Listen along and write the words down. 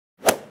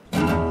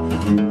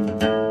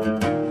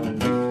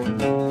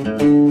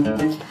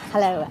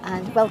Hello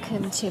and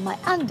welcome to my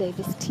Anne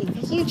Davis TV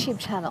YouTube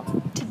channel.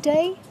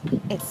 Today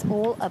it's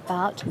all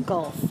about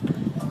golf.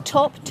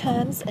 Top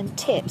terms and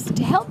tips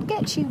to help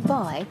get you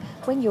by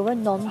when you're a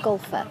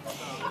non-golfer.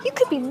 You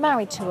could be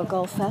married to a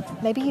golfer,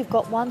 maybe you've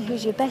got one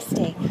who's your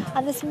bestie,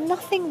 and there's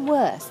nothing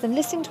worse than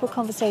listening to a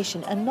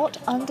conversation and not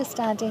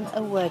understanding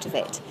a word of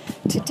it.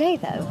 Today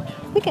though,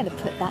 we're going to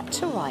put that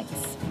to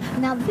rights.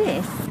 Now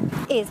this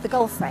is the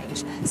golf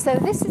range, so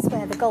this is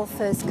where the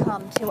golfers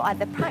come to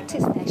either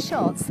practice their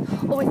shots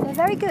or, if they're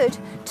very good,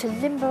 to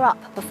limber up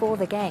before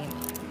the game.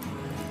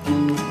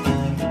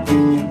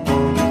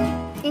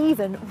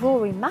 Even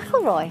Rory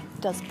McIlroy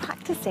does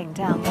practicing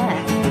down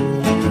there.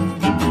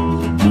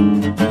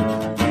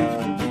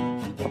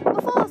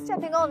 Before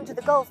stepping onto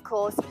the golf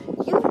course,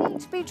 you need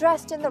to be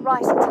dressed in the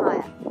right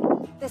attire.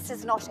 This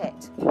is not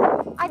it.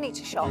 I need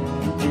to shop.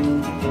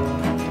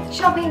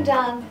 Shopping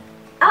done,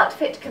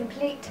 outfit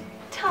complete,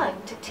 time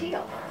to tee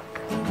off.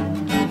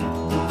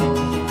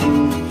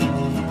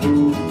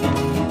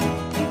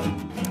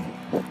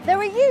 There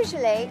are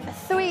usually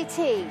 3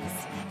 tees.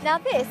 Now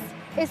this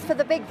is for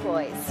the big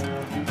boys.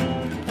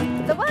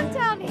 The one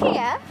down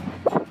here,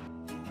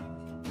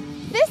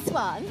 this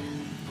one,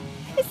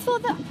 is for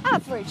the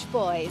average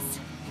boys.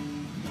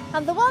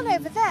 And the one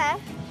over there,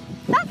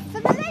 that's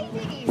for the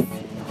ladies.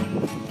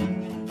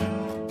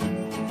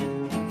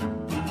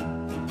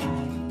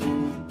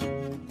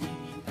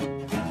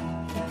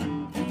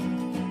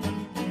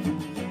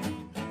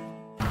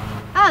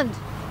 And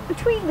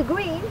between the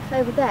green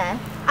over there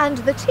and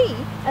the tee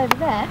over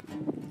there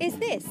is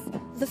this,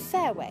 the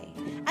fairway.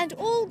 And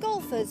all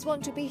golfers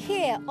want to be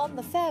here on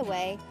the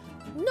fairway,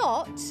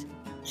 not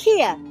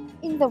here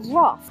in the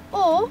rough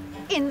or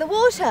in the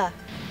water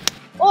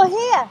or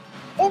here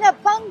in a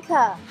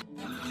bunker.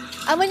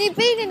 And when you've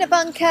been in a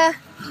bunker,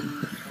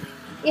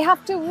 you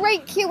have to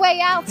rake your way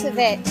out of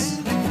it.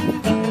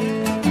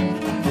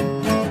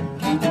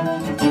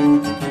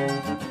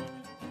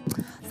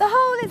 The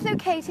hole is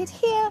located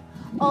here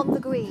on the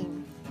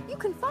green. You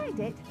can find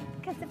it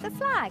because of the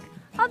flag,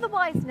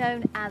 otherwise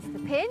known as the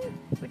pin,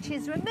 which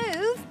is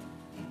removed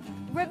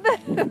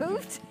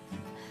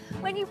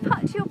when you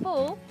putt your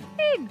ball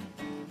in.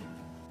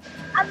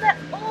 And they're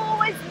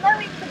always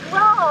mowing the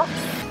grass.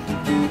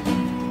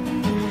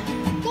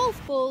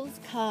 Golf balls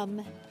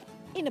come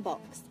in a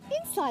box.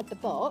 Inside the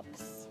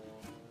box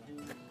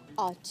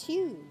are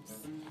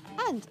tubes,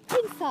 and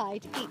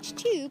inside each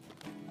tube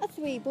are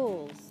 3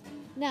 balls.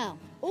 Now,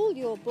 all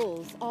your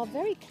balls are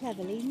very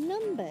cleverly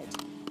numbered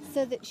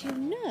so that you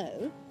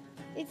know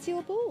it's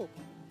your ball,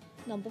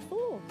 number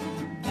 4.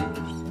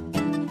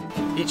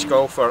 Each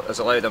golfer is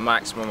allowed a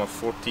maximum of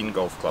 14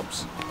 golf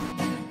clubs.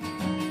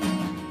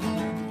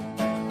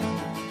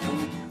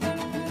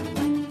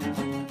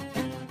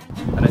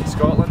 And in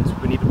Scotland,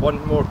 we need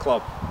 1 more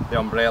club, the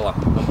umbrella,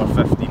 number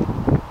 15.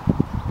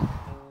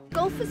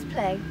 Golfers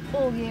play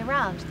all year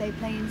round. They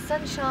play in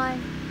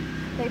sunshine,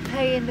 they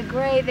play in the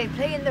grey, they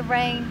play in the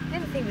rain. The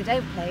only thing they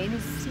don't play in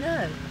is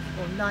snow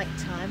or night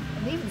time,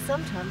 and even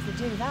sometimes they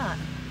do that.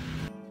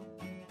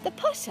 The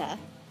putter,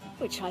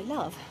 which I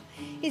love,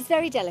 is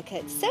very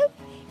delicate, so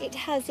it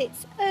has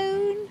its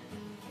own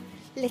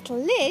little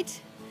lid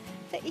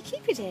that you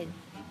keep it in.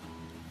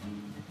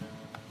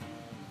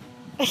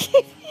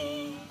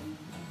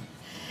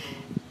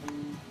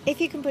 If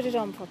you can put it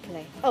on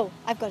properly. Oh,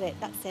 I've got it,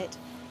 that's it.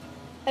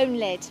 Own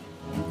lid.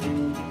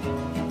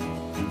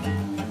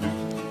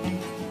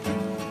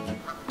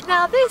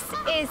 Now this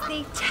is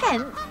the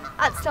 10th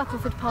at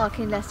Stappleford Park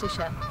in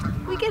Leicestershire.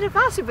 We get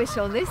about a bit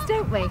on this,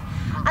 don't we?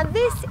 And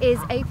this is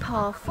a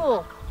par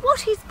 4.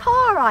 What is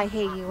par, I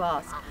hear you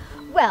ask?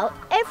 Well,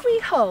 every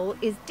hole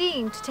is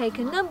deemed to take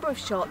a number of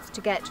shots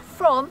to get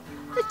from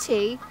the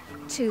tee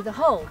to the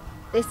hole.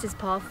 This is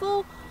par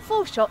 4,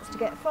 4 shots to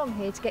get from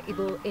here to get your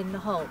ball in the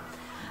hole.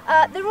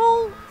 They're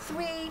all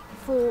 3,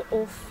 4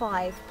 or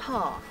 5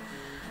 par.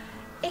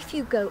 If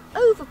you go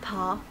over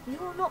par,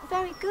 you're not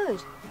very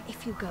good.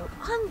 If you go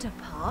under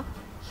par,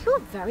 you're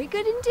very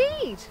good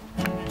indeed.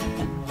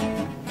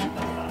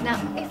 Now,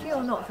 if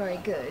you're not very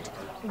good,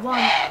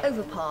 1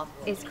 over par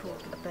is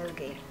called a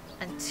bogey,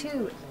 and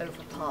 2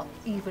 over par,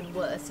 even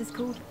worse, is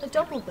called a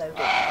double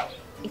bogey.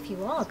 If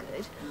you are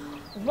good,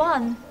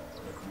 1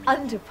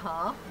 under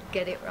par,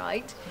 get it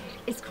right,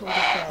 is called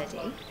a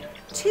birdie.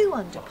 2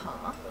 under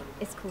par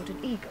is called an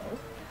eagle.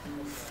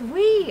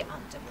 3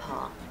 under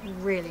par,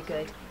 really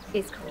good,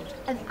 is called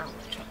an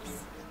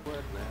albatross.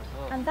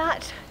 And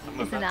that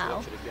is an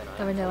owl.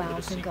 There are no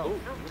owls in golf.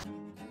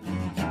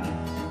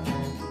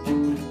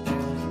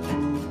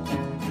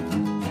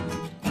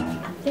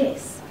 And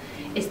this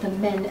is the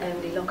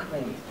men-only locker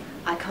room.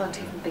 I can't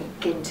even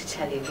begin to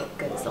tell you what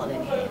goes on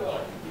in here.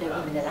 No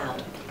women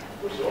allowed.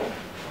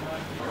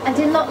 And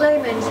in Loch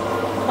Lomond,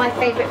 my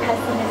favourite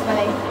person is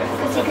Willie,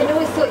 because he can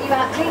always sort you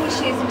out, clean your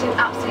shoes and do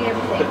absolutely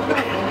everything.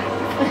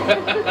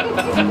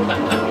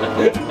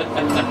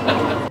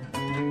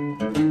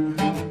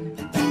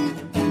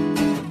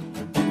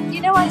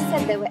 You know, I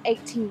said there were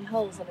 18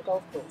 holes on a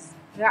golf course.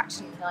 you're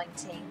actually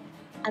 19.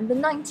 And the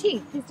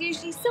 19th is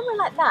usually somewhere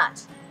like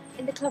that,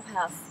 in the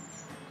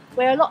clubhouse,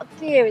 where a lot of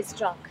beer is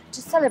drunk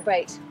to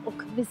celebrate or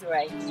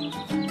commiserate.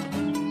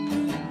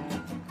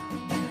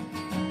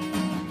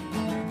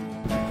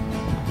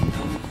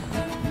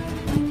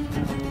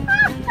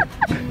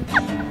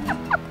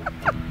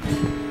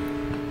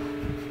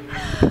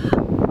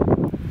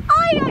 I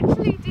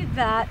really did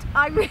that.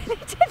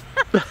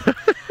 And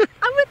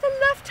with the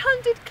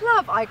left-handed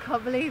club, I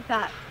can't believe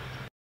that.